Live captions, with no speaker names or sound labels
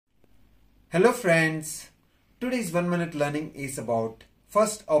Hello friends, today's 1 minute learning is about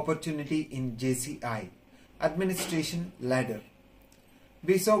first opportunity in JCI Administration ladder.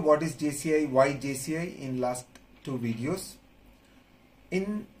 We saw what is JCI, why JCI in last two videos.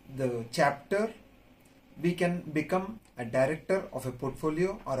 In the chapter, we can become a director of a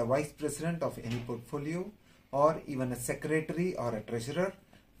portfolio or a vice president of any portfolio or even a secretary or a treasurer.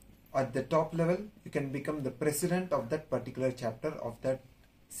 At the top level, you can become the president of that particular chapter of that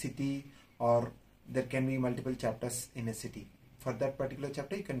city, or there can be multiple chapters in a city. For that particular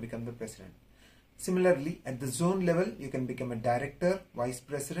chapter, you can become the president. Similarly, at the zone level, you can become a director, vice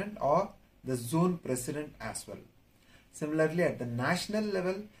president, or the zone president as well. Similarly, at the national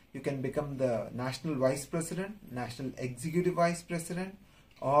level, you can become the national vice president, national executive vice president,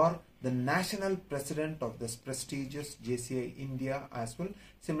 or the national president of this prestigious JCI India as well.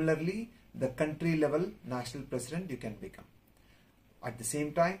 Similarly, the country level national president you can become. At the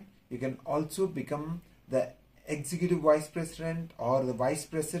same time, you can also become the executive vice president or the vice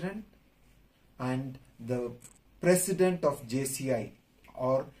president and the president of JCI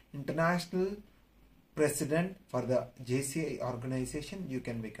or international president for the JCI organization you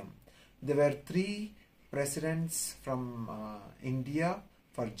can become. There were 3 presidents from India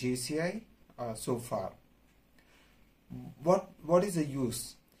for JCI so far. What is the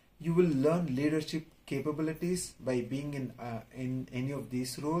use? You will learn leadership capabilities by being in any of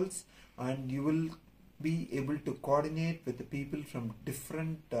these roles, and you will be able to coordinate with the people from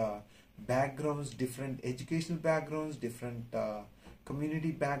different backgrounds, different educational backgrounds, different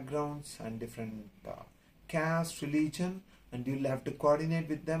community backgrounds, and different caste, religion, and you'll have to coordinate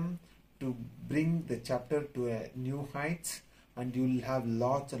with them to bring the chapter to a new heights, and you'll have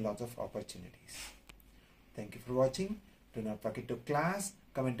lots and lots of opportunities. Thank you for watching. Do not forget to class,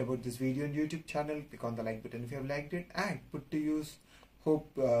 comment about this video on YouTube channel, click on the like button if you have liked it, and put to use.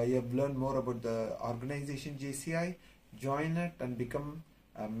 Hope you have learned more about the organization JCI. Join it and become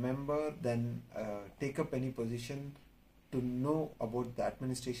a member, then take up any position to know about the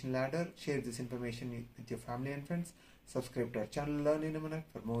administration ladder. Share this information with your family and friends. Subscribe to our channel Learn in a Minute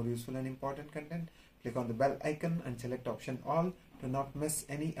for more useful and important content. Click on the bell icon and select option all to not miss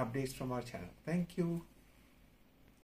any updates from our channel. Thank you.